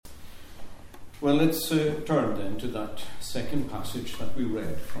Well, let's turn then to that second passage that we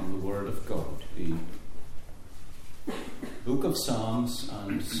read from the Word of God, the Book of Psalms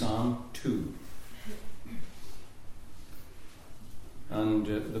and Psalm 2. And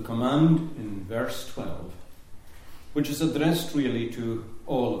the command in verse 12, which is addressed really to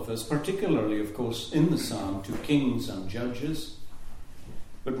all of us, particularly, of course, in the psalm to kings and judges,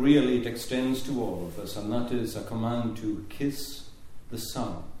 but really it extends to all of us, and that is a command to kiss the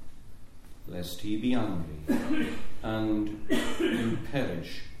Son, lest he be angry and you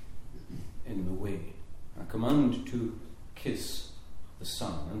perish in the way. A command to kiss the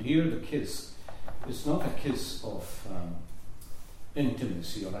Son. And here the kiss is not a kiss of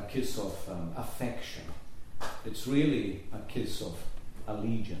intimacy or a kiss of affection. It's really a kiss of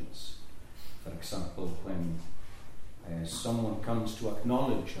allegiance. For example, when someone comes to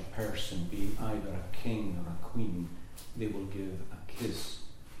acknowledge a person being either a king or a queen, they will give a kiss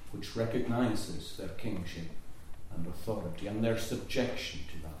which recognizes their kingship and authority and their subjection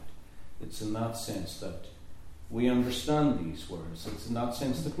to that. It's in that sense that we understand these words. It's in that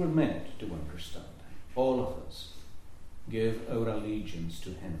sense that we're meant to understand them. All of us give our allegiance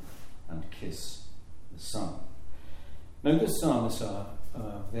to him and kiss the Son. Now this psalm is a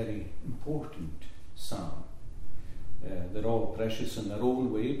very important psalm. They're all precious in their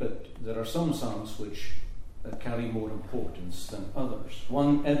own way, but there are some psalms which carry more importance than others.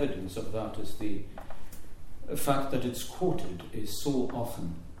 One evidence of that is the fact that it's quoted is so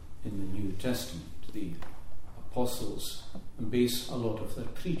often in the New Testament. The apostles base a lot of their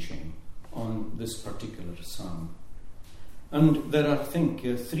preaching on this particular psalm. And there are, I think,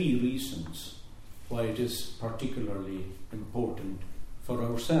 three reasons why it is particularly important for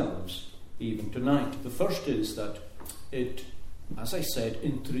ourselves even tonight. The first is that it, as I said,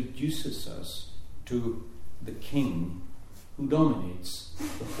 introduces us to the King who dominates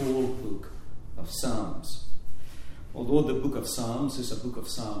the whole book of Psalms. Although the book of Psalms is a book of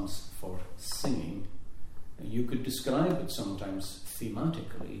Psalms for singing, you could describe it sometimes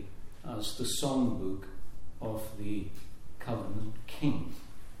thematically as the songbook of the covenant king,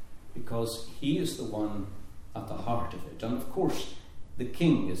 because he is the one at the heart of it. And of course, the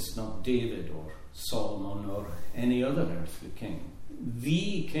king is not David or Solomon or any other earthly king.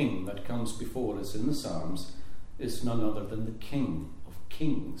 The king that comes before us in the Psalms is none other than the King of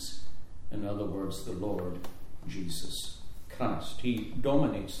Kings. In other words, the Lord Jesus Christ. He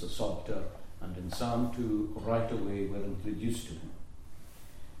dominates the Psalter, and in Psalm 2, right away, we're introduced to him.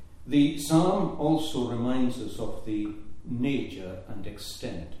 The Psalm also reminds us of the nature and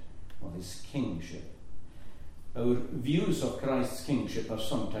extent of his kingship. Our views of Christ's kingship are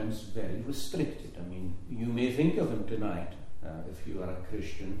sometimes very restricted. I mean, you may think of him tonight, if you are a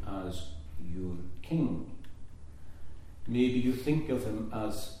Christian, as your king. Maybe you think of him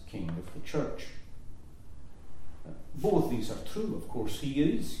as king of the church. Both these are true, of course. He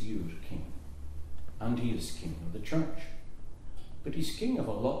is your king, and he is king of the church. But he's king of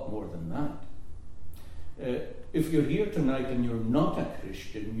a lot more than that. If you're here tonight and you're not a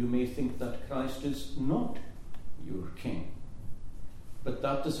Christian, you may think that Christ is not your king. But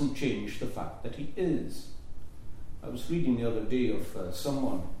that doesn't change the fact that he is. I was reading the other day of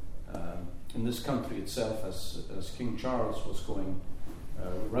someone in this country itself, as King Charles was going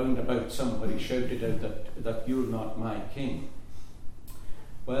round about, somebody shouted out that you're not my king.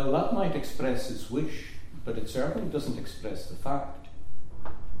 Well, that might express his wish, but it certainly doesn't express the fact.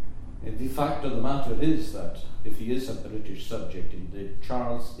 The fact of the matter is that if he is a British subject, indeed,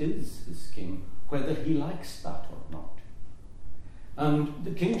 Charles is his king, whether he likes that or not. And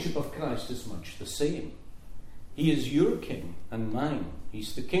the kingship of Christ is much the same. He is your king and mine.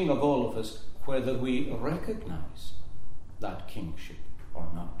 He's the king of all of us, whether we recognize that kingship or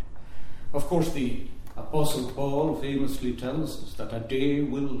not. Of course, the Apostle Paul famously tells us that a day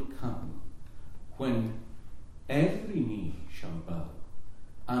will come when every knee shall bow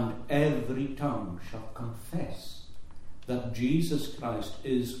and every tongue shall confess that Jesus Christ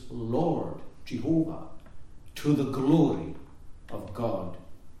is Lord, Jehovah, to the glory of God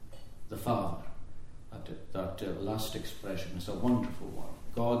the Father. That last expression is a wonderful one.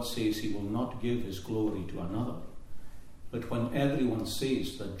 God says he will not give his glory to another. But when everyone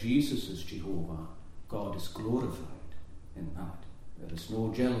says that Jesus is Jehovah, God is glorified in that. There is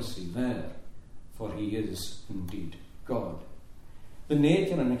no jealousy there, for he is indeed God. The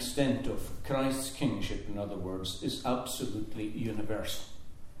nature and extent of Christ's kingship, in other words, is absolutely universal.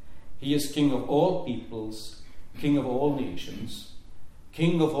 He is King of all peoples, King of all nations,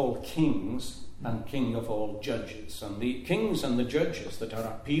 King of all kings, and King of all judges. And the kings and the judges that are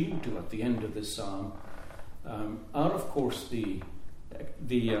appealed to at the end of this psalm are, of course, the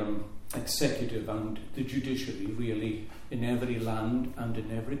executive and the judiciary, really, in every land and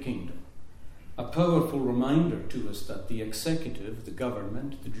in every kingdom. A powerful reminder to us that the executive, the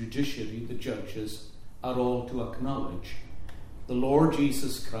government, the judiciary, the judges are all to acknowledge the Lord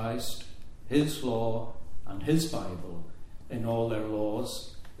Jesus Christ, his law and his Bible in all their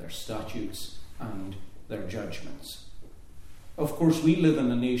laws, their statutes and their judgments. Of course, we live in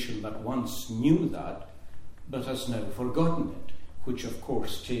a nation that once knew that, but has now forgotten it, which of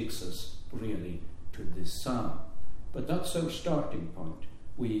course takes us really to this psalm. But that's our starting point.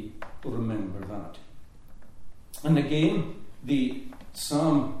 We remember that. And again, the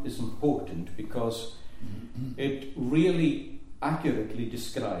psalm is important because it really accurately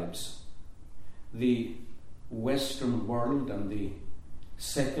describes the Western world and the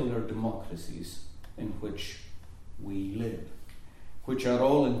secular democracies in which we live, which are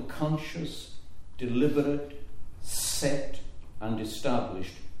all in conscious, deliberate, set and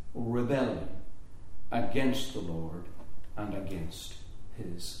established rebellion against the Lord and against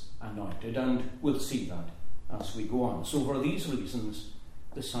his anointed. And we'll see that as we go on. So for these reasons,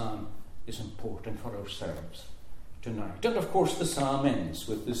 the psalm is important for ourselves tonight. And of course the psalm ends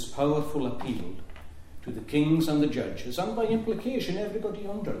with this powerful appeal to the kings and the judges, and by implication everybody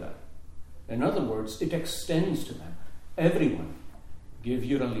under them. In other words, it extends to them. Everyone, give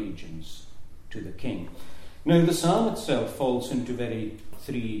your allegiance to the king. Now the psalm itself falls into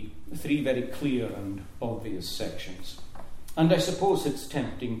three very clear and obvious sections. And I suppose it's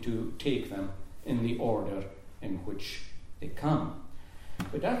tempting to take them in the order in which they come.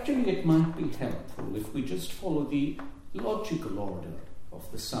 But actually it might be helpful if we just follow the logical order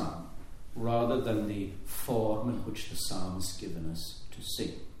of the psalm, rather than the form in which the psalm is given us to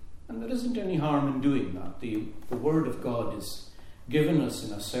sing. And there isn't any harm in doing that. The word of God is given us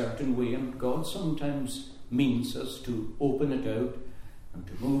in a certain way, and God sometimes means us to open it out and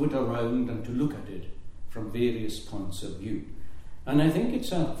to move it around and to look at it from various points of view. And I think it's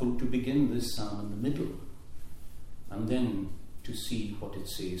helpful to begin this psalm in the middle and then to see what it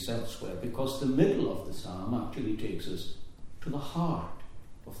says elsewhere, because the middle of the psalm actually takes us to the heart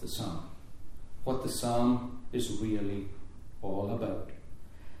of the psalm, what the psalm is really all about.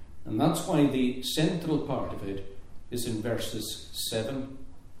 And that's why the central part of it is in verses 7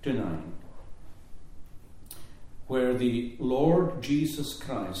 to 9, where the Lord Jesus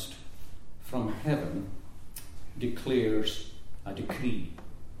Christ from heaven declares a decree.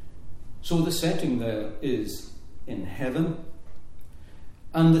 So the setting there is in heaven,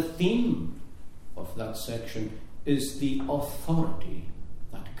 and the theme of that section is the authority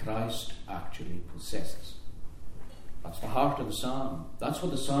that Christ actually possesses. That's the heart of the psalm. That's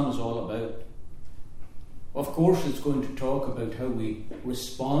what the psalm is all about. Of course, it's going to talk about how we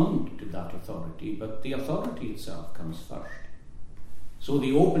respond to that authority, but the authority itself comes first. So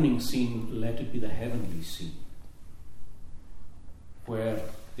the opening scene, let it be the heavenly scene, where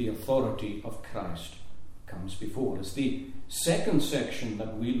the authority of Christ comes before us. The second section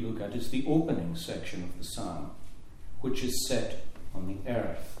that we look at is the opening section of the psalm, which is set on the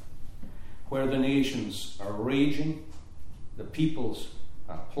earth, where the nations are raging, the peoples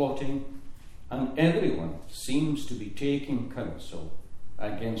are plotting, and everyone seems to be taking counsel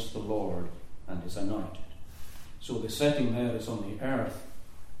against the Lord and his anointed. So the setting there is on the earth,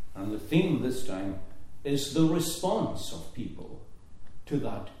 and the theme this time is the response of people to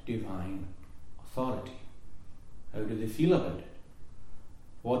that divine authority. How do they feel about it?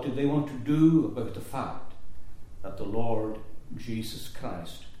 What do they want to do about the fact that the Lord Jesus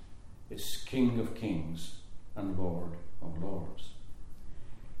Christ is King of kings and Lord of lords?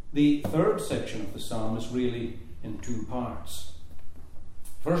 The third section of the psalm is really in two parts.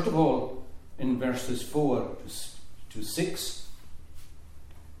 First of all, in verses 4 to 6,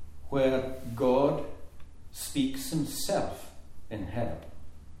 where God speaks himself in heaven.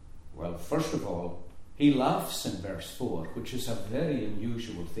 Well, first of all, he laughs in verse 4, which is a very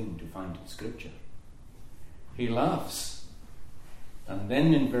unusual thing to find in Scripture. He laughs. And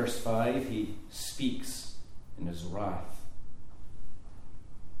then in verse 5, he speaks in his wrath.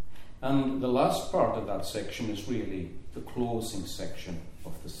 And the last part of that section is really the closing section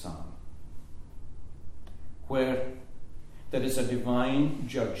of the psalm, where there is a divine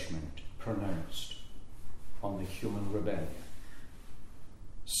judgment pronounced on the human rebellion.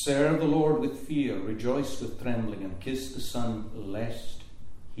 Serve the Lord with fear, rejoice with trembling, and kiss the Son, lest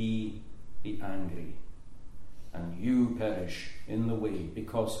he be angry and you perish in the way.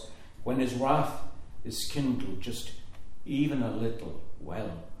 Because when his wrath is kindled just even a little,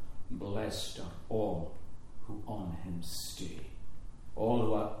 well, blessed are all who on him stay, all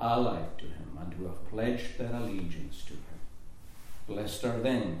who are allied to him and who have pledged their allegiance to him. Blessed are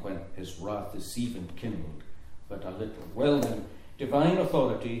then when his wrath is even kindled but a little. Well then, divine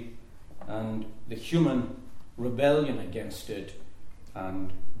authority and the human rebellion against it,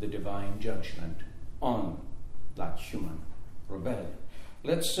 and the divine judgment on that human rebellion.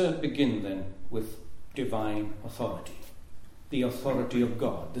 Let's begin then with divine authority, the authority of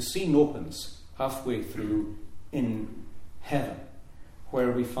God. The scene opens halfway through in heaven,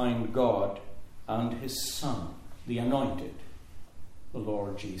 where we find God and his Son, the anointed, the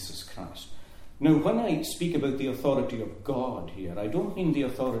Lord Jesus Christ. Now, when I speak about the authority of God here, I don't mean the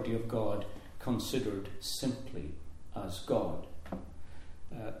authority of God considered simply as God.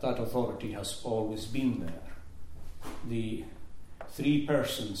 That authority has always been there. The three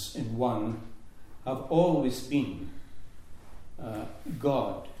persons in one have always been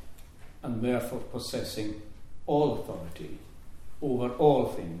God, and therefore possessing all authority over all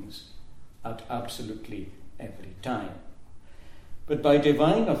things at absolutely every time. But by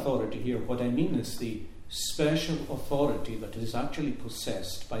divine authority here, what I mean is the special authority that is actually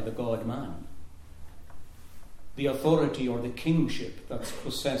possessed by the God-man. The authority or the kingship that's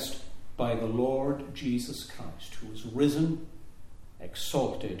possessed by the Lord Jesus Christ, who is risen,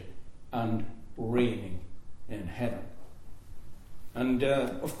 exalted, and reigning in heaven. And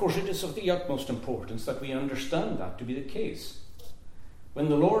of course it is of the utmost importance that we understand that to be the case. When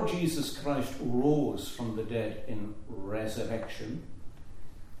the Lord Jesus Christ rose from the dead in resurrection,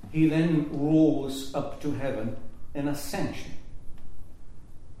 he then rose up to heaven in ascension.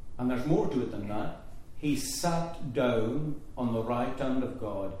 And there's more to it than that. He sat down on the right hand of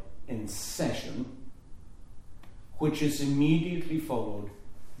God in session, which is immediately followed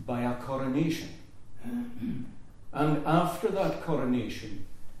by a coronation. And after that coronation,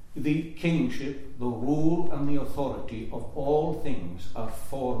 the kingship, the rule, and the authority of all things are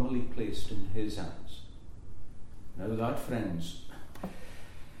formally placed in his hands. Now that, friends,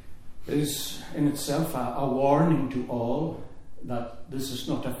 is in itself a warning to all that this is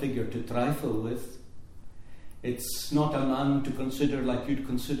not a figure to trifle with. It's not a man to consider like you'd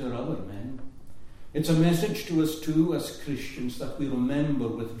consider other men. It's a message to us too as Christians that we remember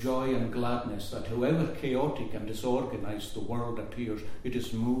with joy and gladness that however chaotic and disorganized the world appears, it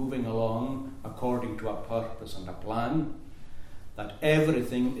is moving along according to a purpose and a plan, that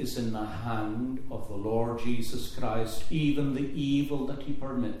everything is in the hand of the Lord Jesus Christ, even the evil that he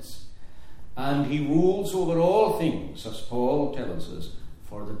permits. And he rules over all things, as Paul tells us,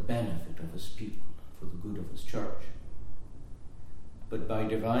 for the benefit of his people, for the good of his church. But by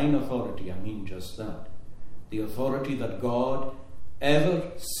divine authority, I mean just that. The authority that God,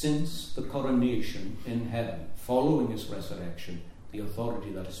 ever since the coronation in heaven, following his resurrection, the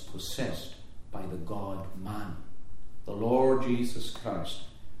authority that is possessed by the God-man, the Lord Jesus Christ,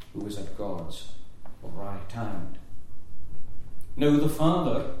 who is at God's right hand. Now the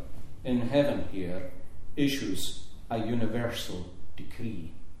Father in heaven here issues a universal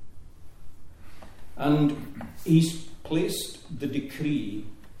decree. And he's placed the decree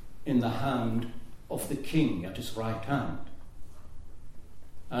in the hand of the king at his right hand.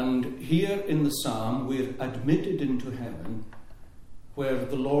 And here in the psalm we're admitted into heaven where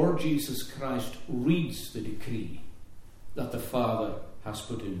the Lord Jesus Christ reads the decree that the Father has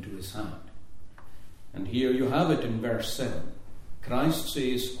put into his hand. And here you have it in verse 7. Christ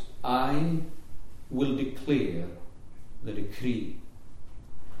says, I will declare the decree.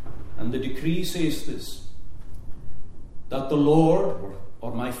 And the decree says this, that the Lord,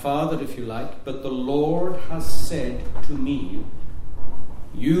 or my Father if you like, but the Lord has said to me,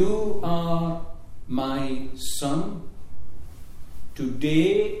 you are my Son.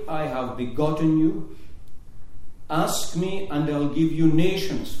 Today I have begotten you. Ask me and I'll give you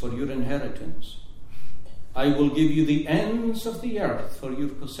nations for your inheritance. I will give you the ends of the earth for your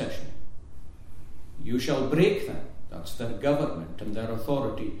possession. You shall break them, that's their government and their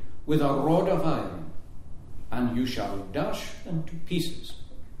authority, with a rod of iron, and you shall dash them to pieces,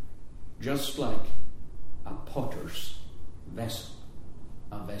 just like a potter's vessel,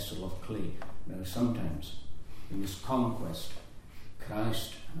 a vessel of clay. Now sometimes in this conquest,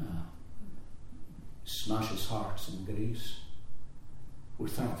 Christ smashes hearts in grace. We're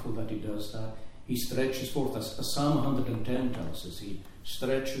thankful that he does that. He stretches forth, as Psalm 110 tells us, he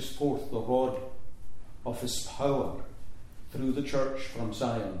stretches forth the rod of his power through the church from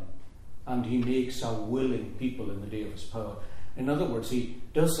Zion, and he makes a willing people in the day of his power. In other words, he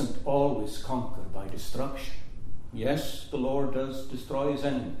doesn't always conquer by destruction. Yes, the Lord does destroy his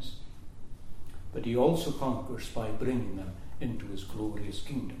enemies, but he also conquers by bringing them into his glorious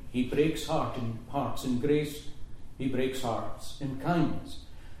kingdom. He breaks hearts in grace. He breaks hearts in kindness.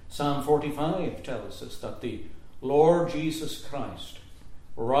 Psalm 45 tells us that the Lord Jesus Christ,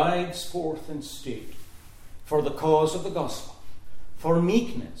 rides forth in state for the cause of the gospel, for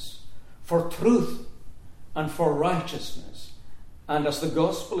meekness, for truth, and for righteousness. And as the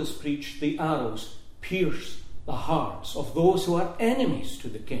gospel is preached, the arrows pierce the hearts of those who are enemies to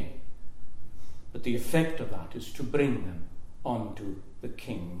the king. But the effect of that is to bring them onto the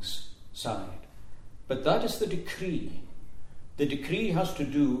king's side. But that is the decree. The decree has to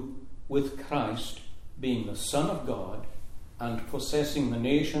do with Christ being the Son of God and possessing the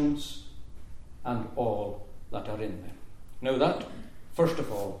nations and all that are in them. Now that, first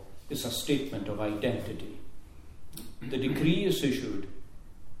of all, is a statement of identity. The decree is issued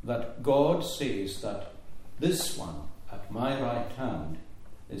that God says that this one at my right hand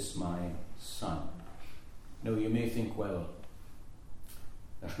is my Son. Now you may think, well,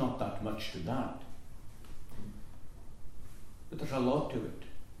 there's not that much to that. But there's a lot to it.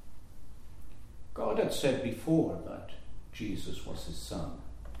 God had said before that Jesus was his Son.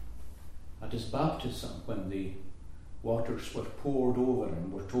 At his baptism, when the waters were poured over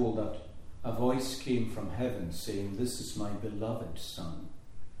him, we're told that a voice came from heaven saying, "This is my beloved Son,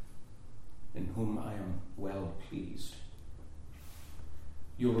 in whom I am well pleased."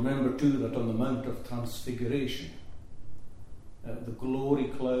 You'll remember too that on the Mount of Transfiguration, the glory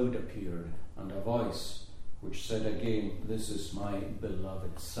cloud appeared, and a voice which said again, "This is my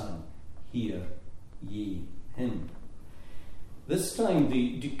beloved Son, hear ye him." This time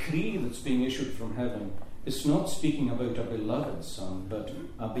the decree that's being issued from heaven is not speaking about a beloved Son, but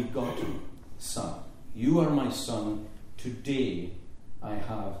a begotten Son. You are my Son, today I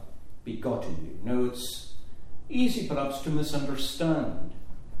have begotten you. Now it's easy perhaps to misunderstand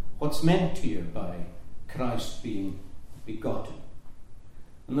what's meant here by Christ being begotten.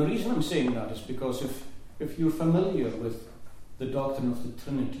 And the reason I'm saying that is because if you're familiar with the doctrine of the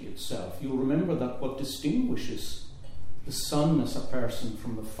Trinity itself, you'll remember that what distinguishes the Son as a person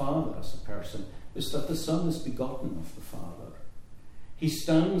from the Father as a person is that the Son is begotten of the Father. He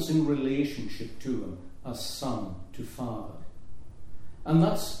stands in relationship to him as Son to Father. And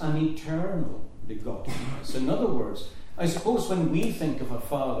that's an eternal begottenness. In other words, I suppose when we think of a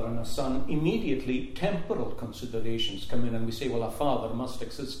father and a son, immediately temporal considerations come in and we say, well, a father must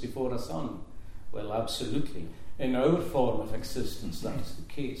exist before a son. Well, absolutely. In our form of existence, that is the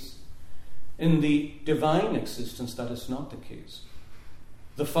case. In the divine existence, that is not the case.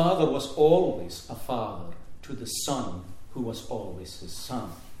 The Father was always a father to the Son, who was always his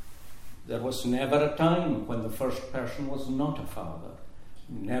Son. There was never a time when the first person was not a father,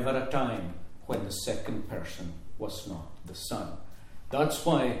 never a time when the second person was not the Son. That's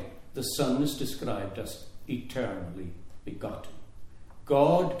why the Son is described as eternally begotten.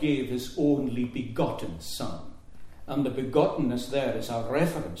 God gave his only begotten Son. And the begottenness there is a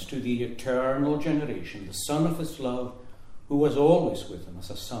reference to the eternal generation, the Son of his love, who was always with him as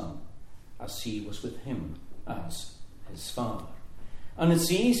a son, as he was with him as his Father. And it's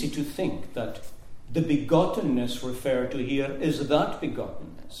easy to think that the begottenness referred to here is that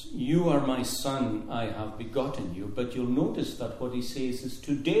begottenness. You are my Son, I have begotten you. But you'll notice that what he says is,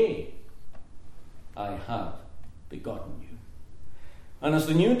 today I have begotten you. And as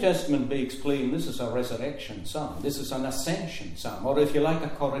the New Testament may explain, this is a resurrection psalm. This is an ascension psalm, or if you like, a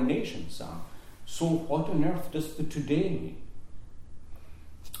coronation psalm. So what on earth does the today mean?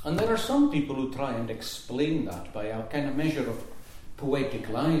 And there are some people who try and explain that by a kind of measure of poetic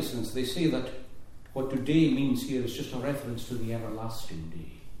license. They say that what today means here is just a reference to the everlasting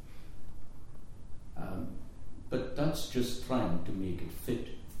day. But that's just trying to make it fit,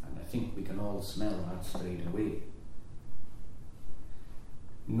 and I think we can all smell that straight away.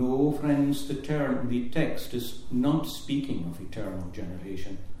 No, friends, the text is not speaking of eternal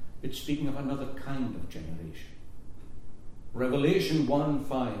generation. It's speaking of another kind of generation. Revelation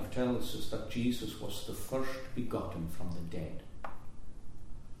 1:5 tells us that Jesus was the first begotten from the dead.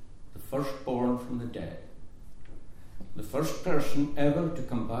 The firstborn from the dead. The first person ever to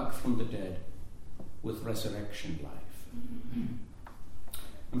come back from the dead with resurrection life.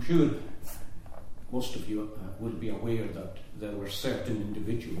 I'm sure most of you will be aware that there were certain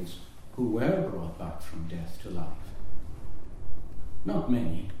individuals who were brought back from death to life. Not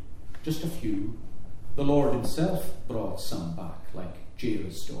many, just a few. The Lord himself brought some back, like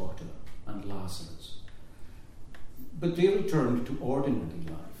Jairus' daughter and Lazarus. But they returned to ordinary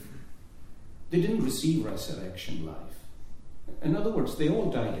life. They didn't receive resurrection life. In other words, they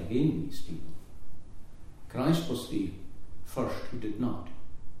all died again, these people. Christ was the first who did not.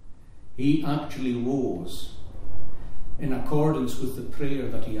 He actually rose in accordance with the prayer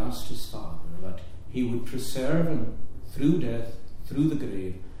that he asked his Father, that he would preserve him through death, through the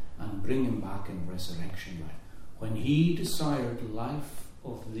grave, and bring him back in resurrection life. when he desired life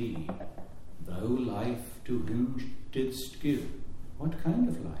of thee, thou life to him didst give. What kind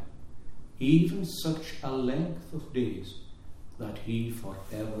of life? Even such a length of days that he for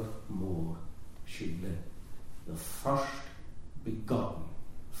evermore should live. The first begotten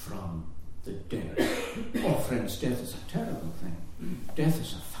from the dead. Oh, friends, death is a terrible thing. Death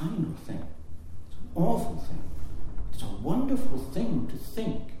is a final thing. It's an awful thing. It's a wonderful thing to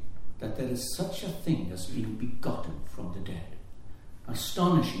think that there is such a thing as being begotten from the dead.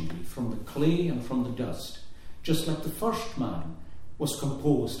 Astonishingly, from the clay and from the dust, just like the first man was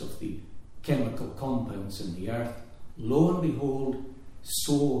composed of the chemical compounds in the earth, lo and behold,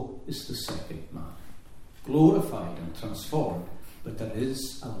 so is the second man, glorified and transformed, but there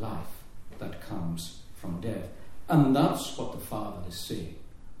is a life that comes from death. And that's what the Father is saying.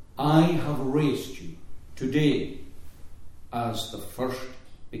 I have raised you today as the first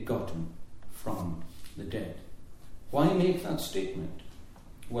begotten from the dead. Why make that statement?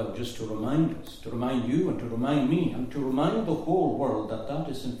 Well, just to remind us, to remind you and to remind me and to remind the whole world that that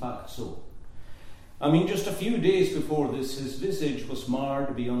is in fact so. I mean, just a few days before this, his visage was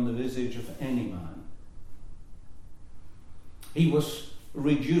marred beyond the visage of any man. He was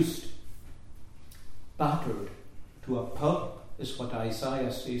reduced, battered to a pulp, is what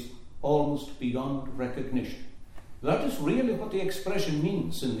Isaiah says, almost beyond recognition. That is really what the expression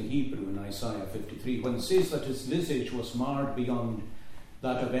means in the Hebrew in Isaiah 53. When it says that his visage was marred beyond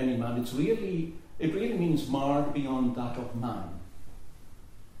that of any man, it really means marred beyond that of man.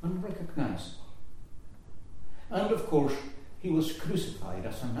 Unrecognizable. And of course, he was crucified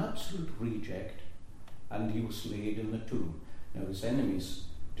as an absolute reject, and he was laid in the tomb. Now, his enemies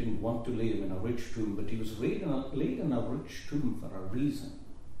didn't want to lay him in a rich tomb, but he was laid in a rich tomb for a reason.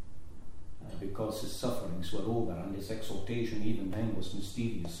 Because his sufferings were over and his exaltation even then was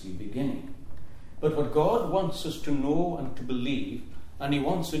mysteriously beginning. But what God wants us to know and to believe, and he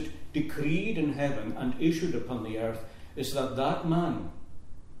wants it decreed in heaven and issued upon the earth, is that that man,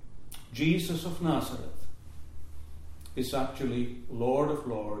 Jesus of Nazareth, is actually Lord of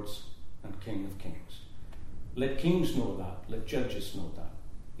Lords and King of Kings. Let kings know that. Let judges know that.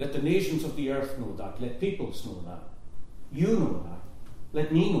 Let the nations of the earth know that. Let peoples know that. You know that.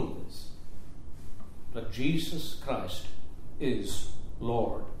 Let me know this. That Jesus Christ is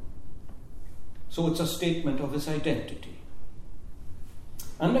Lord. So it's a statement of his identity.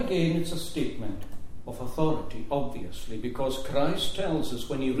 And again, it's a statement of authority, obviously, because Christ tells us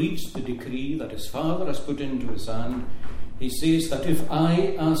when he reads the decree that his Father has put into his hand, he says that if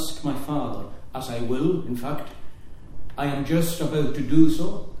I ask my Father, as I will, in fact, I am just about to do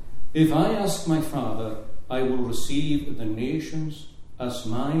so, if I ask my Father, I will receive the nations as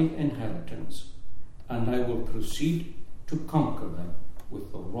my inheritance, and I will proceed to conquer them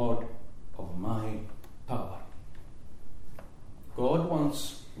with the rod of my power. God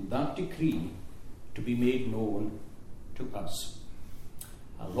wants that decree to be made known to us.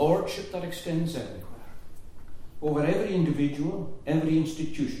 A lordship that extends everywhere, over every individual, every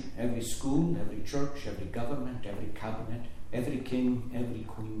institution, every school, every church, every government, every cabinet, every king, every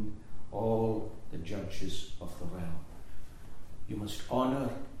queen, all the judges of the realm. You must honour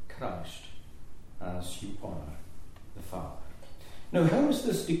Christ as you honour the Father. Now, how is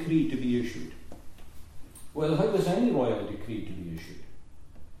this decree to be issued? Well, how is any royal decree to be issued?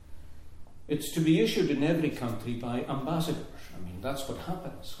 It's to be issued in every country by ambassadors. I mean, that's what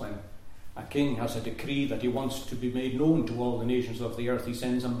happens when a king has a decree that he wants to be made known to all the nations of the earth. He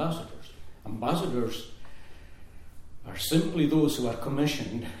sends ambassadors. Ambassadors are simply those who are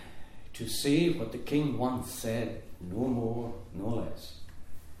commissioned to say what the king once said, no more, no less.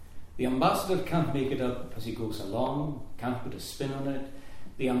 The ambassador can't make it up as he goes along, can't put a spin on it.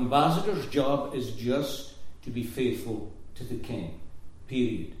 The ambassador's job is just to be faithful to the king,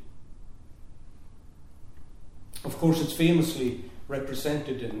 period. Of course, it's famously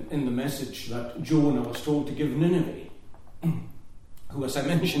represented in the message that Jonah was told to give Nineveh, who, as I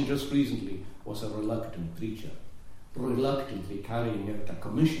mentioned just recently, was a reluctant preacher, reluctantly carrying out a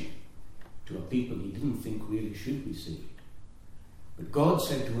commission to a people he didn't think really should be saved. But God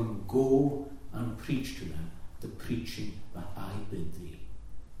said to him, go and preach to them the preaching that I bid thee.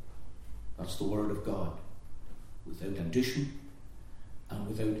 That's the word of God, without addition and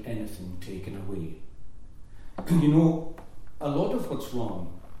without anything taken away. You know, a lot of what's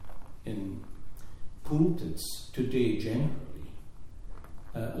wrong in pulpits today generally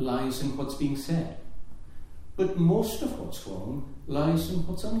lies in what's being said. But most of what's wrong lies in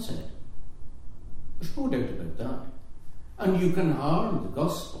what's unsaid. There's no doubt about that. And you can harm the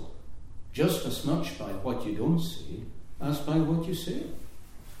gospel just as much by what you don't say as by what you say.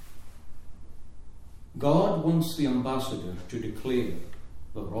 God wants the ambassador to declare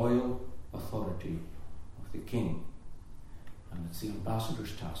the royal authority of the king. And it's the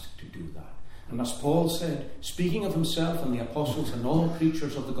ambassador's task to do that. And as Paul said, speaking of himself and the apostles and all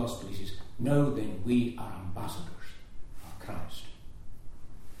creatures of the gospel, he says, "Now then, we are ambassadors of Christ."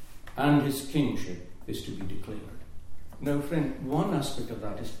 And his kingship is to be declared. Now, friend, one aspect of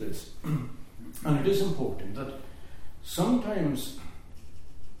that is this, and it is important that sometimes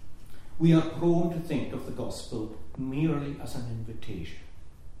we are prone to think of the gospel merely as an invitation.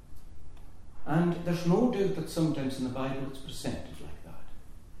 And there's no doubt that sometimes in the Bible it's presented like that.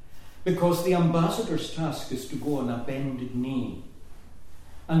 Because the ambassador's task is to go on a bended knee.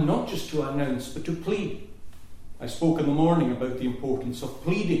 And not just to announce, but to plead. I spoke in the morning about the importance of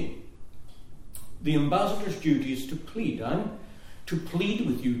pleading. The ambassador's duty is to plead. I'm to plead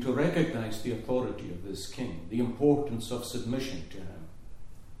with you to recognize the authority of this king, the importance of submission to him.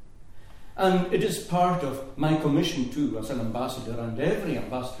 And it is part of my commission too, as an ambassador, and every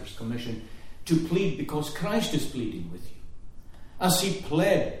ambassador's commission, to plead because Christ is pleading with you. As he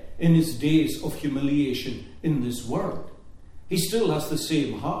pled in his days of humiliation in this world, he still has the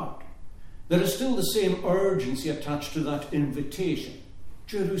same heart. There is still the same urgency attached to that invitation.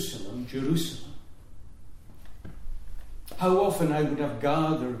 Jerusalem, Jerusalem. How often I would have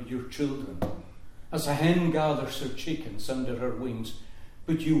gathered your children, as a hen gathers her chickens under her wings,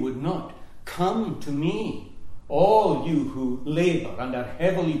 but you would not. Come to me, all you who labour and are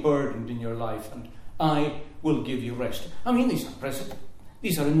heavily burdened in your life, and I will give you rest. I mean, these are present.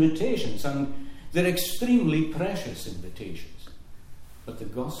 These are invitations, and they're extremely precious invitations. But the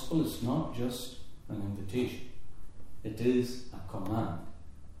gospel is not just an invitation. It is a command.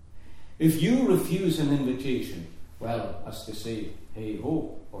 If you refuse an invitation, well, as they say, hey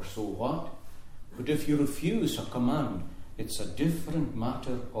ho, or so what? But if you refuse a command, it's a different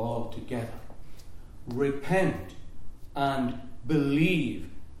matter altogether. Repent and believe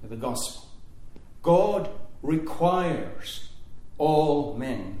the gospel. God requires all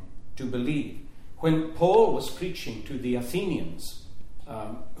men to believe. When Paul was preaching to the Athenians,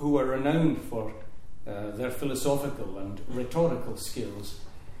 who were renowned for their philosophical and rhetorical skills,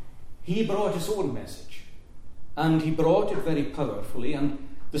 he brought his own message. And he brought it very powerfully. And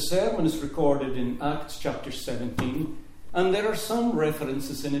the sermon is recorded in Acts chapter 17. And there are some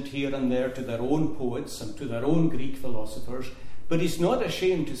references in it here and there to their own poets and to their own Greek philosophers. But he's not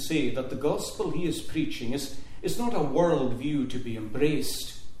ashamed to say that the gospel he is preaching is not a worldview to be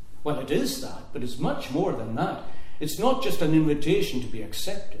embraced. Well, it is that, but it's much more than that. It's not just an invitation to be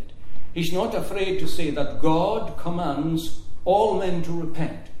accepted. He's not afraid to say that God commands all men to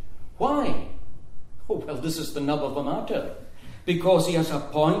repent. Why? Oh, well, this is the nub of the matter. Because he has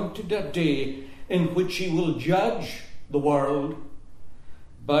appointed a day in which he will judge the world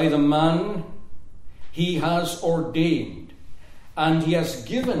by the man he has ordained, and he has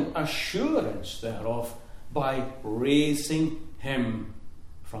given assurance thereof by raising him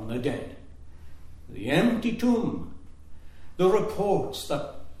from the dead. The empty tomb, the reports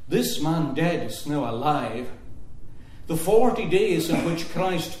that this man dead is now alive, the 40 days in which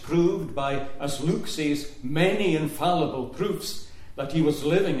Christ proved by, as Luke says, many infallible proofs that he was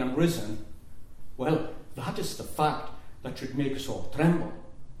living and risen, well, that is the fact that should make us all tremble.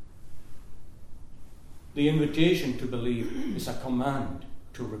 The invitation to believe is a command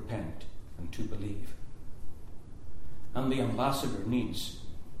to repent and to believe. And the ambassador needs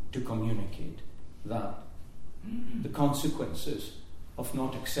to communicate that. The consequences of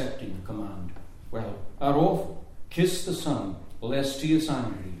not accepting the command, well, are awful. Kiss the Son, lest he is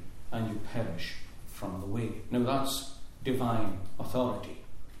angry and you perish from the way. Now that's divine authority.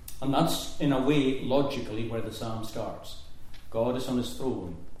 And that's, in a way, logically where the psalm starts. God is on his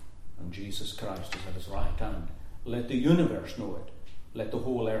throne, and Jesus Christ is at his right hand. Let the universe know it. Let the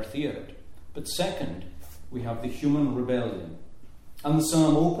whole earth hear it. But second, we have the human rebellion. And the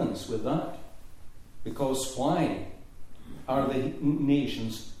psalm opens with that. Because why are the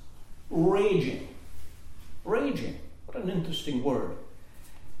nations raging? Raging. What an interesting word.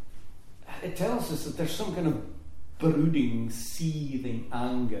 It tells us that there's some kind of brooding, seething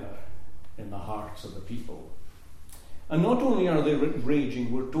anger in the hearts of the people. And not only are they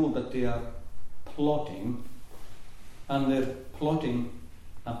raging, we're told that they are plotting, and they're plotting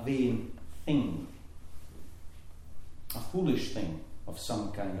a vain thing, a foolish thing of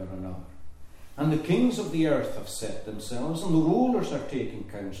some kind or another. And the kings of the earth have set themselves, and the rulers are taking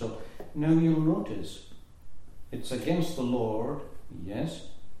counsel. Now you'll notice, it's against the Lord, yes,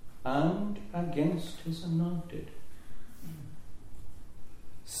 and against his anointed.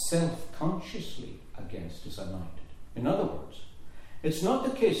 Self-consciously against his anointed. In other words, it's not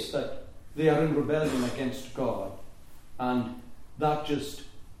the case that they are in rebellion against God, and that just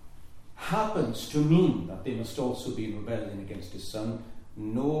happens to mean that they must also be in rebellion against his Son.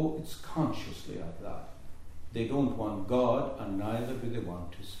 No, it's consciously like that. They don't want God, and neither do they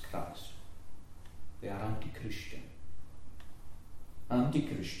want his Christ. They are anti-Christian.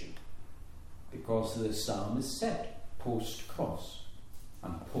 Anti-Christian. Because the psalm is set post-cross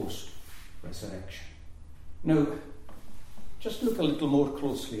and post-resurrection. Now, just look a little more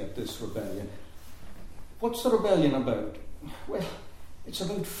closely at this rebellion. What's the rebellion about? Well, it's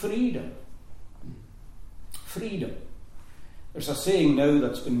about freedom. Freedom. There's a saying now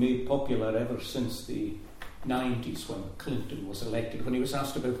that's been made popular ever since the 90s when Clinton was elected. When he was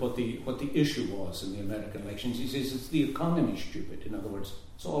asked about what the issue was in the American elections, he says it's the economy, stupid. In other words,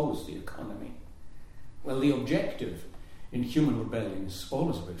 it's always the economy. Well, the objective in human rebellion is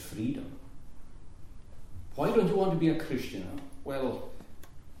always about freedom. Why don't you want to be a Christian? Well,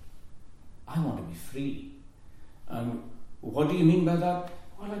 I want to be free. And what do you mean by that?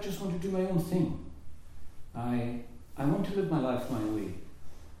 Well, I just want to do my own thing. I want to live my life my way.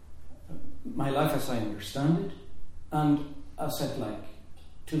 My life as I understand it, and as I'd like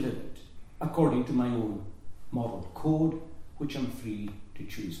to live it, according to my own moral code, which I'm free to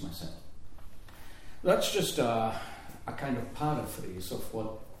choose myself. That's just a kind of paraphrase of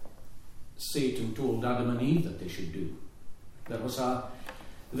what Satan told Adam and Eve that they should do. There was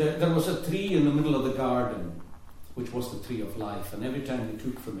a tree in the middle of the garden, which was the tree of life, and every time they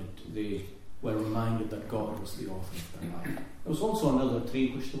took from it, they were reminded that God was the author of their life. There was also another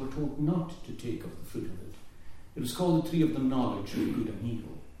tree which they were told not to take of the fruit of it. It was called the tree of the knowledge of good and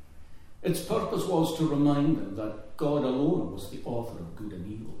evil. Its purpose was to remind them that God alone was the author of good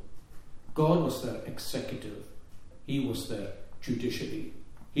and evil. God was their executive. He was their judiciary.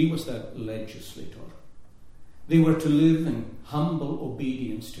 He was their legislator. They were to live in humble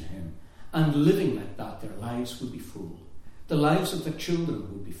obedience to him, and living like that, their lives would be full. The lives of their children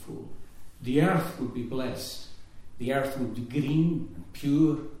would be full. The earth would be blessed. The earth would be green and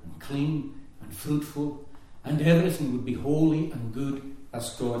pure and clean and fruitful, and everything would be holy and good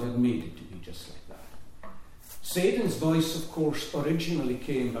as God had made it to be, just like that. Satan's voice, of course, originally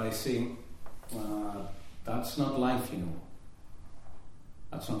came by saying, that's not life, you know.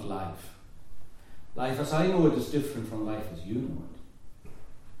 That's not life. Life as I know it is different from life as you know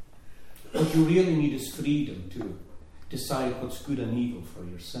it. What you really need is freedom to decide what's good and evil for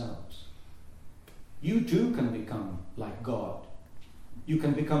yourselves. You too can become like God. You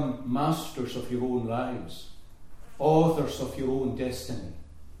can become masters of your own lives, authors of your own destiny.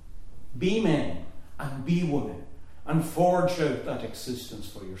 Be men and be women and forge out that existence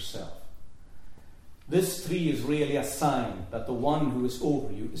for yourself. This tree is really a sign that the one who is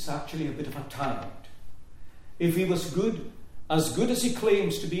over you is actually a bit of a tyrant. If he was good as he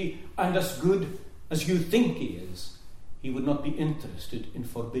claims to be, and as good as you think he is, he would not be interested in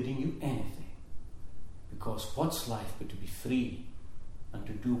forbidding you anything. Because what's life but to be free and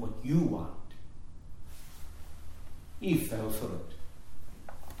to do what you want? Eve fell for it.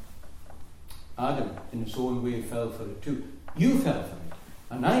 Adam, in his own way, fell for it too. You fell for it,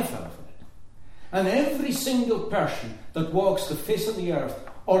 and I fell for it. And every single person that walks the face of the earth,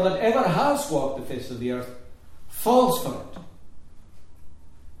 or that ever has walked the face of the earth, falls for it.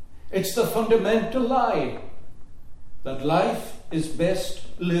 It's the fundamental lie that life is best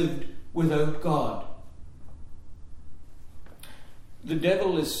lived without God. The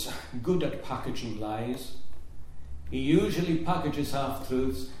devil is good at packaging lies. He usually packages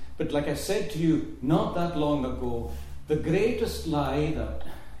half-truths, but like I said to you not that long ago, the greatest lie that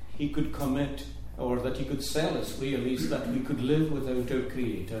he could commit, or that he could sell us really, is that we could live without our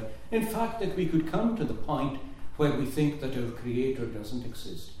Creator. In fact, that we could come to the point where we think that our Creator doesn't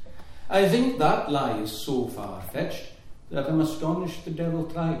exist. I think that lie is so far-fetched that I'm astonished the devil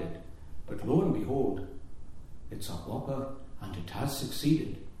tried it. But lo and behold, it's a whopper, and it has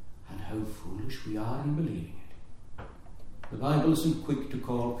succeeded. And how foolish we are in believing it. The Bible isn't quick to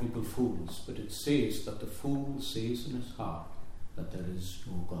call people fools, but it says that the fool says in his heart that there is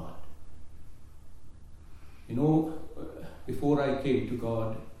no God. You know, before I came to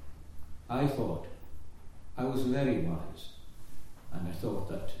God, I thought I was very wise, and I thought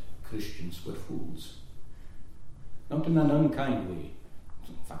that Christians were fools. Not in an unkind way,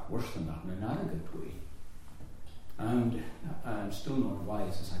 in fact worse than that, in an arrogant way. And I'm still not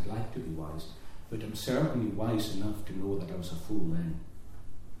wise as I'd like to be wise, but I'm certainly wise enough to know that I was a fool then.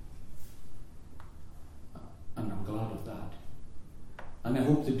 And I'm glad of that. And I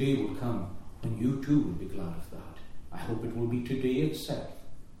hope the day will come when you too will be glad of that. I hope it will be today itself.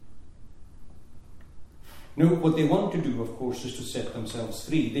 Now, what they want to do, of course, is to set themselves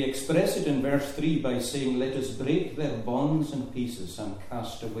free. They express it in verse 3 by saying, "Let us break their bonds in pieces and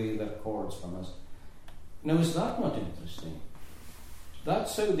cast away their cords from us." Now, is that not interesting?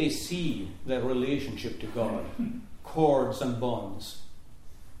 That's how they see their relationship to God. Cords and bonds.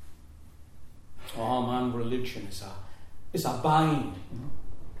 Oh man, religion is a bind.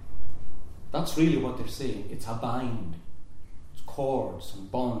 That's really what they're saying. It's a bind. It's cords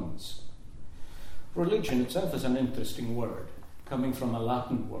and bonds. Religion itself is an interesting word, coming from a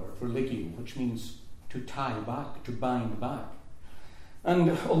Latin word, religio, which means to tie back, to bind back.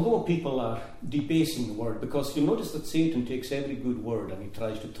 And although people are debasing the word, because you'll notice that Satan takes every good word and he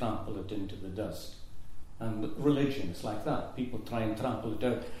tries to trample it into the dust. And religion is like that. People try and trample it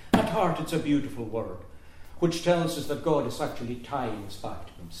out. At heart, it's a beautiful word, which tells us that God is actually tying us back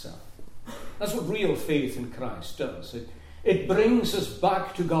to himself. That's what real faith in Christ does. It brings us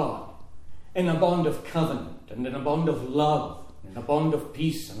back to God in a bond of covenant, and in a bond of love, in a bond of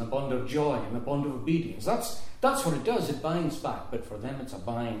peace, and a bond of joy, and a bond of obedience. That's what it does. It binds back, but for them it's a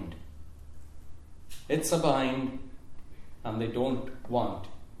bind. It's a bind, and they don't want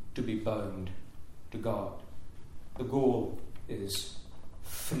to be bound to God. The goal is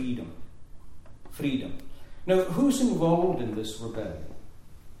freedom. Freedom. Now, who's involved in this rebellion?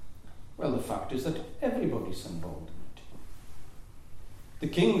 Well, the fact is that everybody's involved in it. The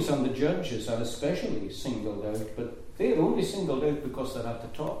kings and the judges are especially singled out, but they're only singled out because they're at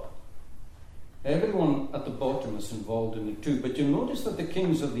the top. Everyone at the bottom is involved in it too. But you'll notice that the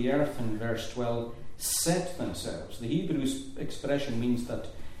kings of the earth in verse 12 set themselves. The Hebrew expression means that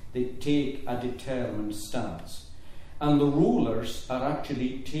they take a determined stance. And the rulers are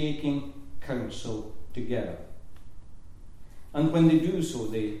actually taking counsel together. And when they do so,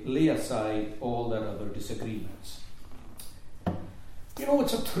 they lay aside all their other disagreements. You know,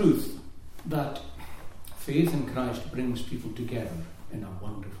 it's a truth that faith in Christ brings people together in a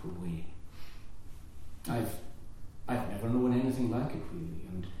wonderful way. I've never known anything like it, really.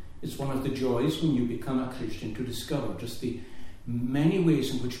 And it's one of the joys when you become a Christian to discover just the many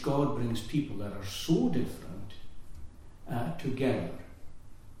ways in which God brings people that are so different together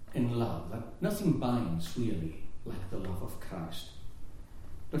in love. That nothing binds really like the love of Christ.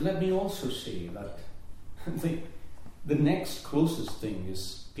 But let me also say that the next closest thing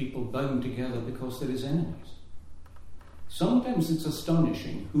is people bound together because there is enemies. Sometimes it's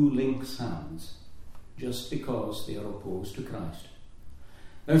astonishing who links hands just because they are opposed to Christ.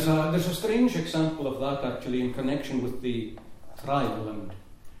 There's a strange example of that actually in connection with the trial and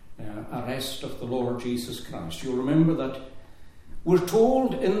arrest of the Lord Jesus Christ. You'll remember that we're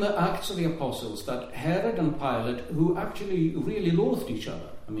told in the Acts of the Apostles that Herod and Pilate, who actually really loathed each other.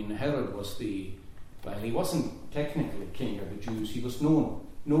 I mean, Herod was he wasn't technically king of the Jews, he was known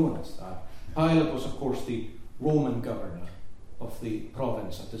as that. Pilate was, of course, the Roman governor of the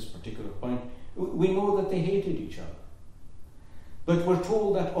province at this particular point. We know that they hated each other. But we're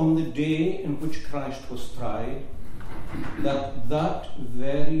told that on the day in which Christ was tried, that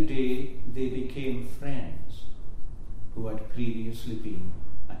very day they became friends who had previously been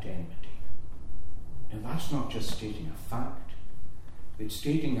at enmity. And that's not just stating a fact, it's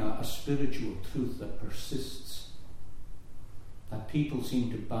stating a spiritual truth that persists. That people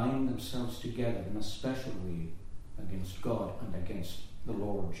seem to bind themselves together in a special way against God and against the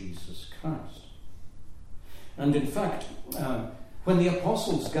Lord Jesus Christ. And in fact, when the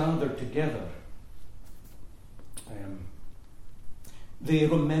apostles gathered together, they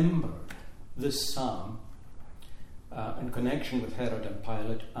remembered this psalm in connection with Herod and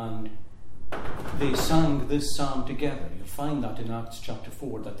Pilate, and they sang this psalm together. You'll find that in Acts chapter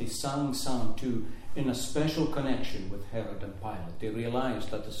 4, that they sang Psalm 2 in a special connection with Herod and Pilate. They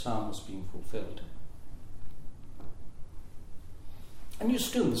realized that the psalm was being fulfilled. And you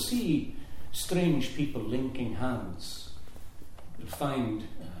still see strange people linking hands. You'll find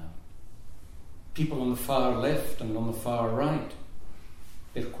people on the far left and on the far right.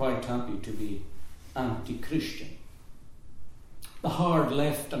 They're quite happy to be anti-Christian. The hard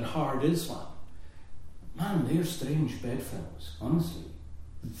left and hard Islam. Man, they're strange bedfellows, honestly.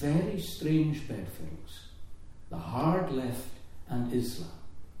 Very strange bedfellows. The hard left and Islam.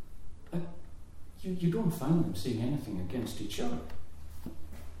 But you don't find them saying anything against each other.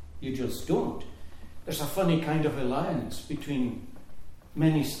 You just don't. There's a funny kind of alliance between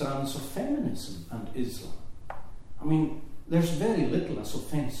many strands of feminism and Islam. I mean, there's very little as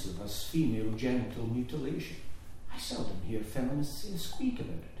offensive as female genital mutilation. I seldom hear feminists say a squeak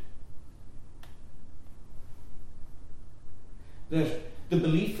about it. There's the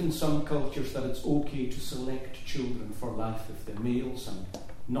belief in some cultures that it's okay to select children for life if they're males and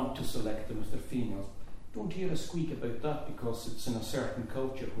not to select them if they're females. Don't hear a squeak about that because it's in a certain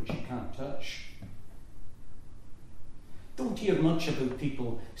culture which you can't touch. Don't hear much about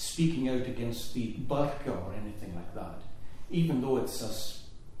people speaking out against the burqa or anything like that, even though it's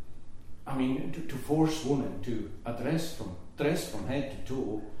to force women to dress from head to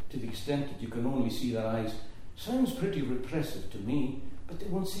toe to the extent that you can only see their eyes sounds pretty repressive to me, but they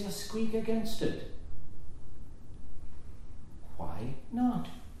won't say a squeak against it. Why not?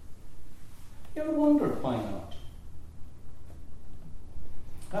 You ever wondered why not?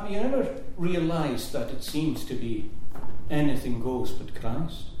 Have you ever realized that it seems to be anything goes but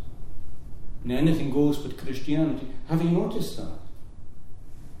Christ? And anything goes but Christianity? Have you noticed that?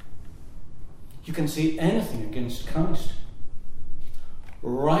 You can say anything against Christ.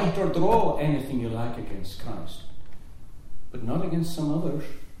 Write or draw anything you like against Christ, but not against some others.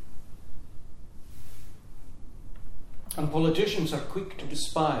 And politicians are quick to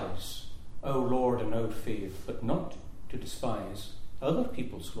despise our Lord and our faith, but not to despise other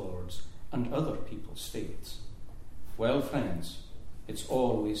people's lords and other people's faiths. Well, friends, it's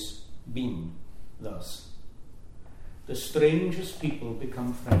always been thus. The strangest people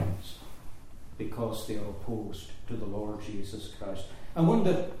become friends because they are opposed to the Lord Jesus Christ. I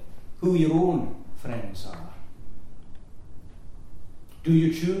wonder who your own friends are. Do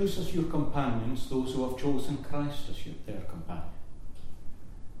you choose as your companions those who have chosen Christ as their companion?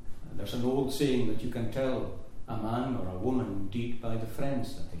 There's an old saying that you can tell a man or a woman indeed by the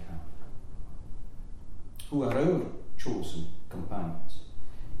friends that they have. Who are our chosen companions?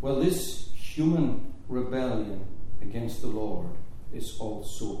 Well, this human rebellion against the Lord is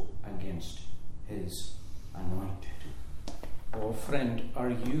also against His anointed. Oh, friend, are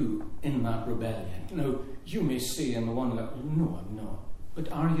you in that rebellion? Now, you may say on the one level, no, I'm not.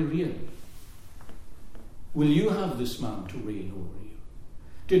 But are you really? Will you have this man to reign over you?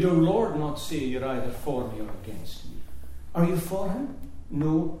 Did our Lord not say you're either for me or against me? Are you for him?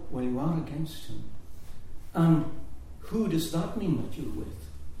 No, well, you are against him. And who does that mean that you're with?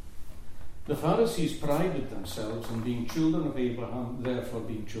 The Pharisees prided themselves on being children of Abraham, therefore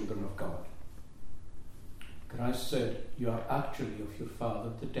being children of God. Christ said, you are actually of your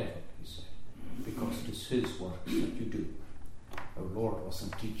father the devil, he said, because it is his works that you do. Our Lord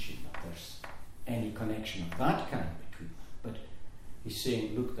wasn't teaching that there's any connection of that kind between them, but he's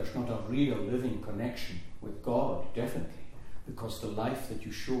saying, look, there's not a real living connection with God, definitely, because the life that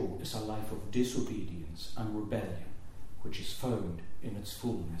you show is a life of disobedience and rebellion, which is found in its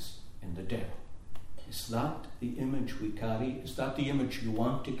fullness in the devil. Is that the image we carry? Is that the image you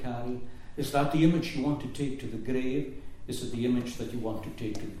want to carry? Is that the image you want to take to the grave? Is it the image that you want to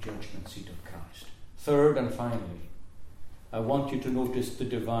take to the judgment seat of Christ? Third and finally, I want you to notice the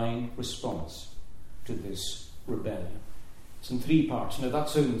divine response to this rebellion. It's in 3 parts. Now that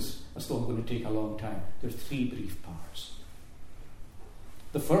sounds as though I'm going to take a long time. There's 3 brief parts.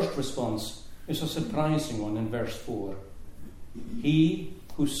 The first response is a surprising one in verse 4. He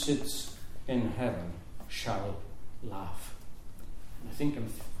who sits in heaven shall laugh. And I think I'm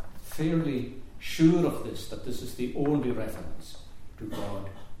fairly sure of this, that this is the only reference to God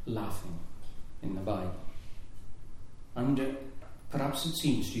laughing in the Bible. And perhaps it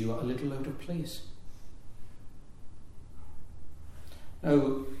seems to you a little out of place.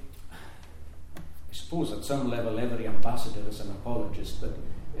 Now, I suppose at some level every ambassador is an apologist, but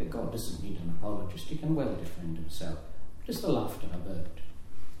God doesn't need an apologist. He can well defend himself. Just the laughter about.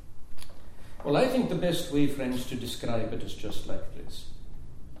 Well, I think the best way, friends, to describe it is just like this.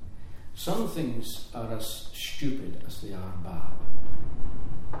 Some things are as stupid as they are bad.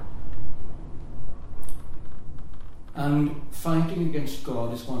 And fighting against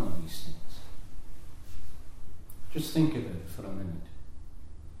God is one of these things. Just think of it for a minute.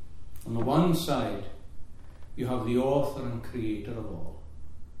 On the one side, you have the author and creator of all,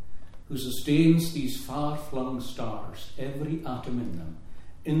 who sustains these far-flung stars, every atom in them,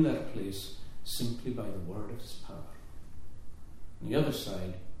 in their place, simply by the word of his power. On the other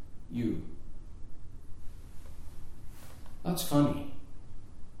side, you. That's funny,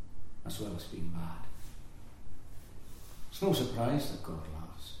 as well as being bad. It's no surprise that God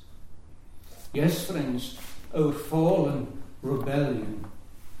laughs. Yes, friends, our fallen rebellion,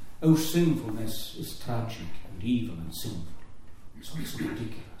 our sinfulness is tragic and evil and sinful. It's also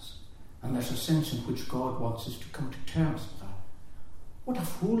ridiculous. And there's a sense in which God wants us to come to terms with that. What a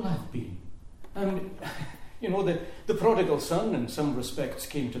fool I've been. And, the prodigal son in some respects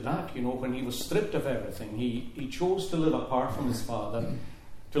came to that, when he was stripped of everything. He chose to live apart from his father,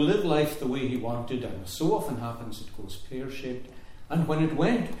 to live life the way he wanted, and so often happens it goes pear-shaped. And when it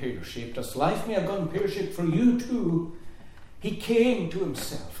went pear-shaped, as life may have gone pear-shaped for you too, He came to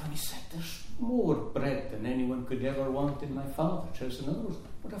himself and he said, there's more bread than anyone could ever want in my Father's house. In other words,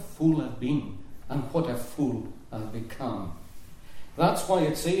 what a fool I've been and what a fool I've become. That's why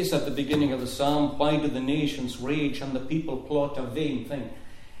it says at the beginning of the psalm, why do the nations rage and the people plot a vain thing?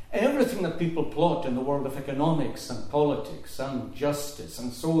 Everything that people plot in the world of economics and politics and justice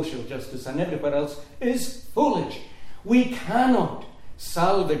and social justice and everywhere else is foolish. We cannot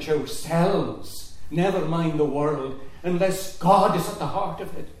salvage ourselves, never mind the world, unless God is at the heart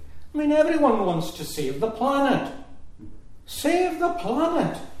of it. I mean, everyone wants to save the planet. Save the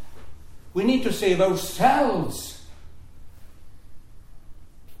planet. We need to save ourselves.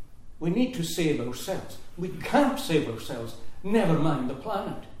 We need to save ourselves. We can't save ourselves, never mind the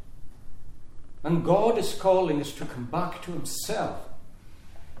planet. And God is calling us to come back to himself.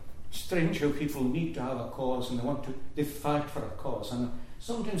 Strange how people need to have a cause and they fight for a cause. And I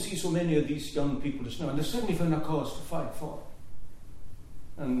sometimes see so many of these young people just now, and they've suddenly found a cause to fight for.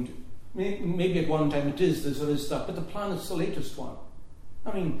 And maybe at one time it is this or is that, but the planet's the latest one.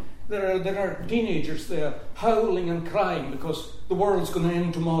 I mean, there are teenagers there howling and crying because the world's going to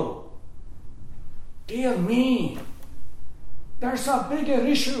end tomorrow. Dear me, there's a bigger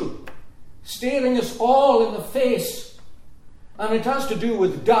issue staring us all in the face, and it has to do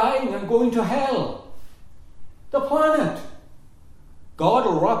with dying and going to hell. The planet. God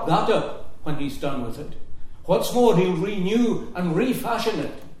will wrap that up when he's done with it. What's more, he'll renew and refashion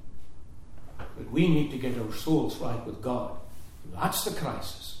it. But we need to get our souls right with God. That's the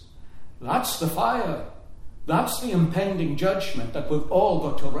crisis. That's the fire. That's the impending judgment that we've all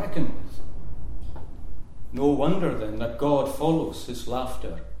got to reckon with. No wonder then that God follows his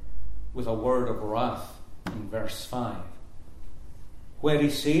laughter with a word of wrath in verse 5, where he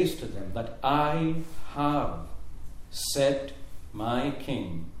says to them that I have set my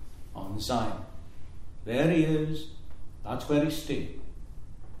king on Zion. There he is. That's where he's staying.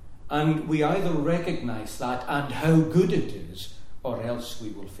 And we either recognize that and how good it is, or else we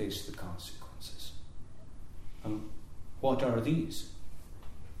will face the consequences. And what are these?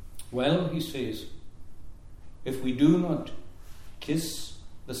 Well, he says, if we do not kiss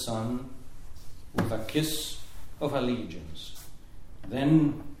the Son with a kiss of allegiance,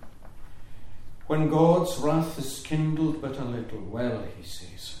 then when God's wrath is kindled but a little, well, he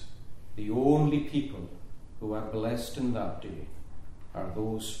says, the only people who are blessed in that day are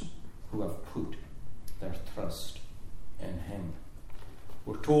those who have put their trust in him.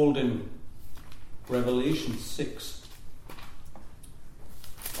 We're told in Revelation 6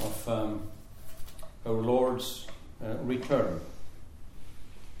 of our Lord's return,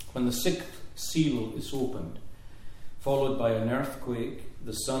 when the sixth seal is opened, followed by an earthquake,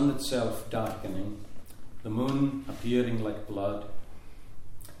 the sun itself darkening, the moon appearing like blood,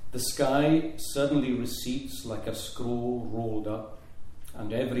 the sky suddenly recedes like a scroll rolled up,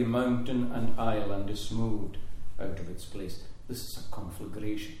 and every mountain and island is moved out of its place. This is a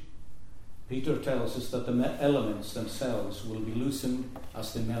conflagration. Peter tells us that the elements themselves will be loosened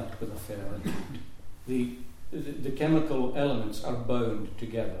as they melt with a fervent heat. The chemical elements are bound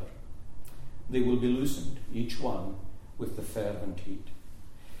together. They will be loosened, each one with the fervent heat.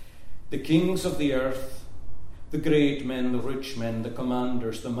 The kings of the earth, the great men, the rich men, the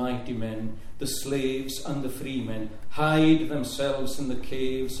commanders, the mighty men, the slaves and the free men, hide themselves in the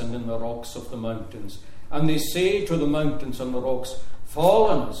caves and in the rocks of the mountains. And they say to the mountains and the rocks, fall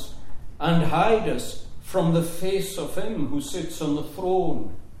on us and hide us from the face of him who sits on the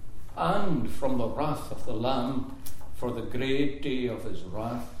throne and from the wrath of the Lamb, for the great day of his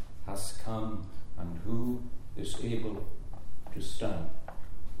wrath has come, and who is able to stand?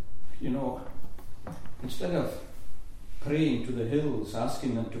 You know, instead of praying to the hills,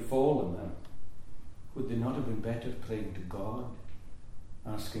 asking them to fall on them, would they not have been better praying to God,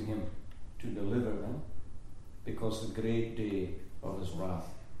 asking him to deliver them? Because the great day of his wrath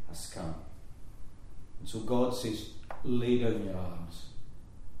has come. And so God says, lay down your arms.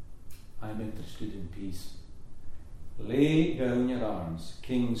 I'm interested in peace. Lay down your arms.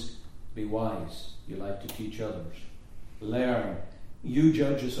 Kings, be wise. You like to teach others. Learn. You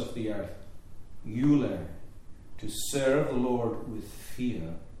judges of the earth, you learn to serve the Lord with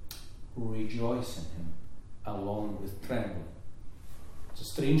fear, rejoice in him along with trembling. It's a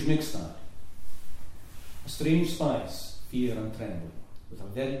strange mix, that. A strange spice, fear and trembling, with a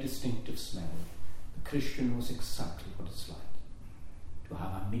very distinctive smell. The Christian knows exactly what it's like to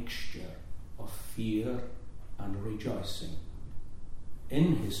have a mixture of fear and rejoicing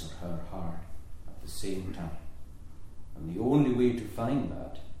in his or her heart at the same time. And the only way to find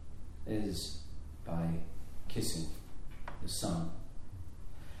that is by kissing the Son.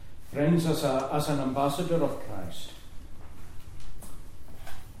 Friends, as an ambassador of Christ,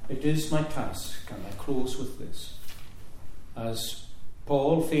 it is my task, and I close with this, as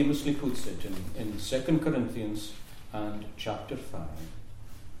Paul famously puts it in 2 Corinthians and chapter 5.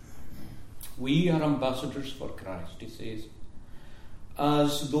 We are ambassadors for Christ, he says,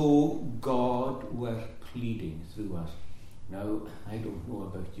 as though God were pleading through us. Now, I don't know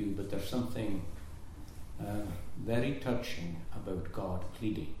about you, but there's something very touching about God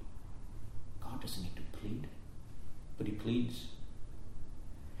pleading. God doesn't need to plead, but he pleads.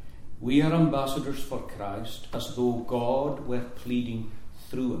 We are ambassadors for Christ, as though God were pleading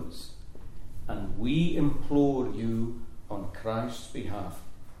through us. And we implore you on Christ's behalf,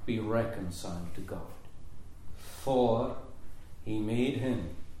 be reconciled to God. For he made him,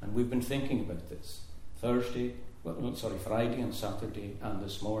 and we've been thinking about this, Friday and Saturday and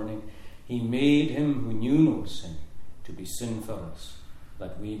this morning, he made him who knew no sin to be sin for us,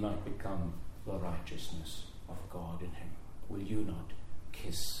 that we might become the righteousness of God in him. Will you not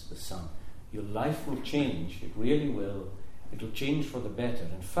kiss the Son? Your life will change. It really will. It will change for the better.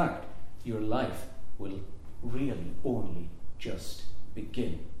 In fact, your life will really only just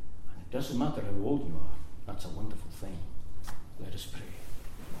begin. And it doesn't matter how old you are. That's a wonderful thing. Let us pray.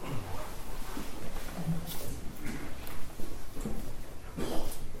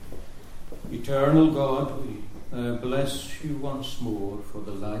 Eternal God, we bless you once more for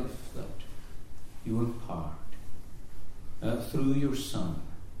the life that you impart through your Son,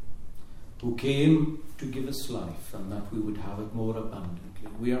 who came to give us life and that we would have it more abundantly.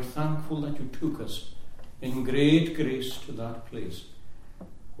 We are thankful that you took us in great grace to that place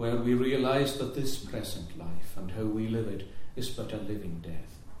where we realize that this present life and how we live it is but a living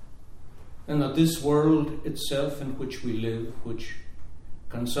death, and that this world itself in which we live, which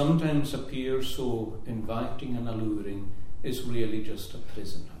can sometimes appear so inviting and alluring, is really just a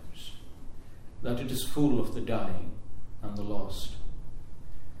prison house, that it is full of the dying and the lost.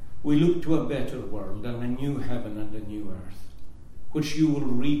 We look to a better world and a new heaven and a new earth, which you will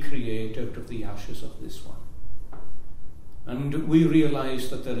recreate out of the ashes of this one. And we realize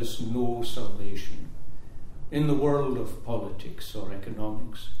that there is no salvation in the world of politics or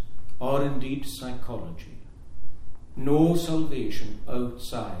economics, or indeed psychology. No salvation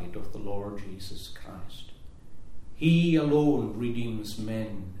outside of the Lord Jesus Christ. He alone redeems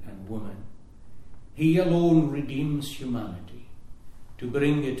men and women. He alone redeems humanity to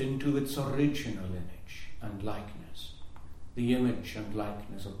bring it into its original image and likeness, the image and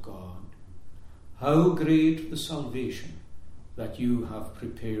likeness of God. How great the salvation that you have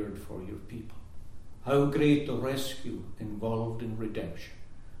prepared for your people. How great the rescue involved in redemption.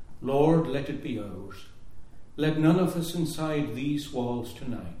 Lord, let it be ours. Let none of us inside these walls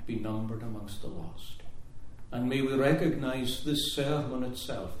tonight be numbered amongst the lost. And may we recognize this sermon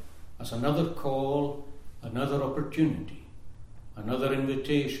itself as another call, another opportunity, another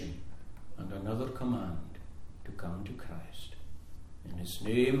invitation, and another command to come to Christ. In his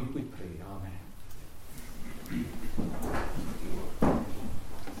name we pray. Amen.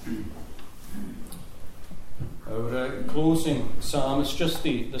 Our closing psalm is just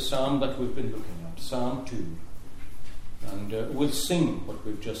the psalm that we've been looking at, Psalm 2. And we'll sing what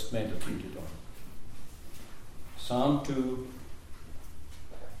we've just meditated on. Psalm 2.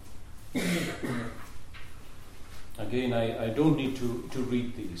 Again, I don't need to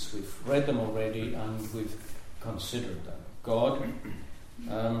read these. We've read them already and we've considered them. God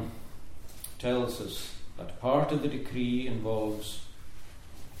tells us that part of the decree involves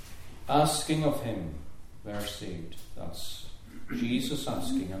asking of him, verse 8. That's Jesus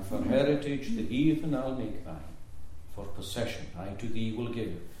asking, and for heritage the heathen I'll make thine, for possession I to thee will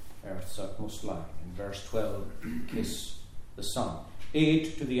give earth's utmost line. In verse 12, kiss the Son.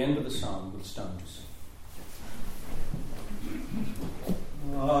 8 to the end of the psalm will stand to sing.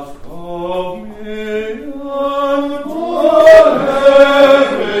 Ask of me and for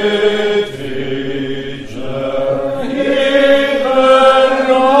heritage the heathen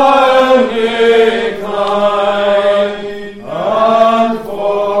I'll make thine, and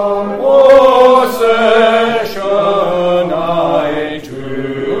for possession I to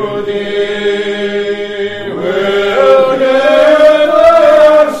thee will give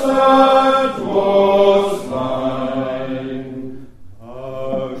earth's utmost line.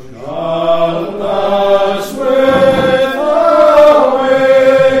 How shall thus without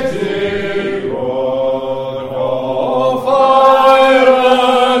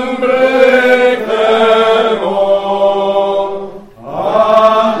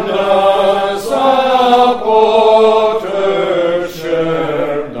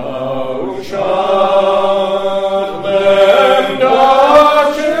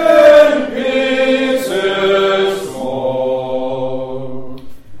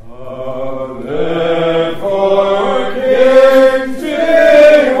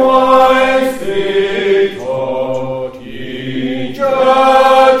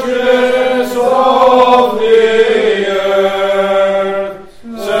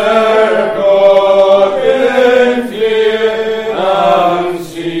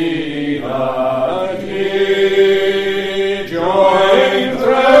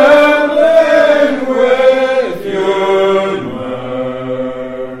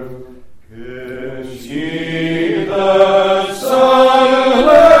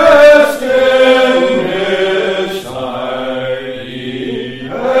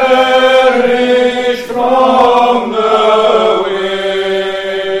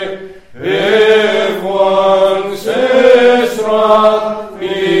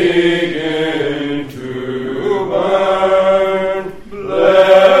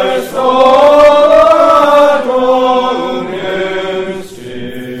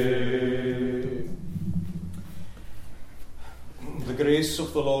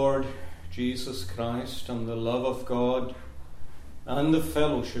Jesus Christ, and the love of God, and the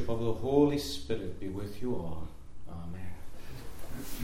fellowship of the Holy Spirit be with you all.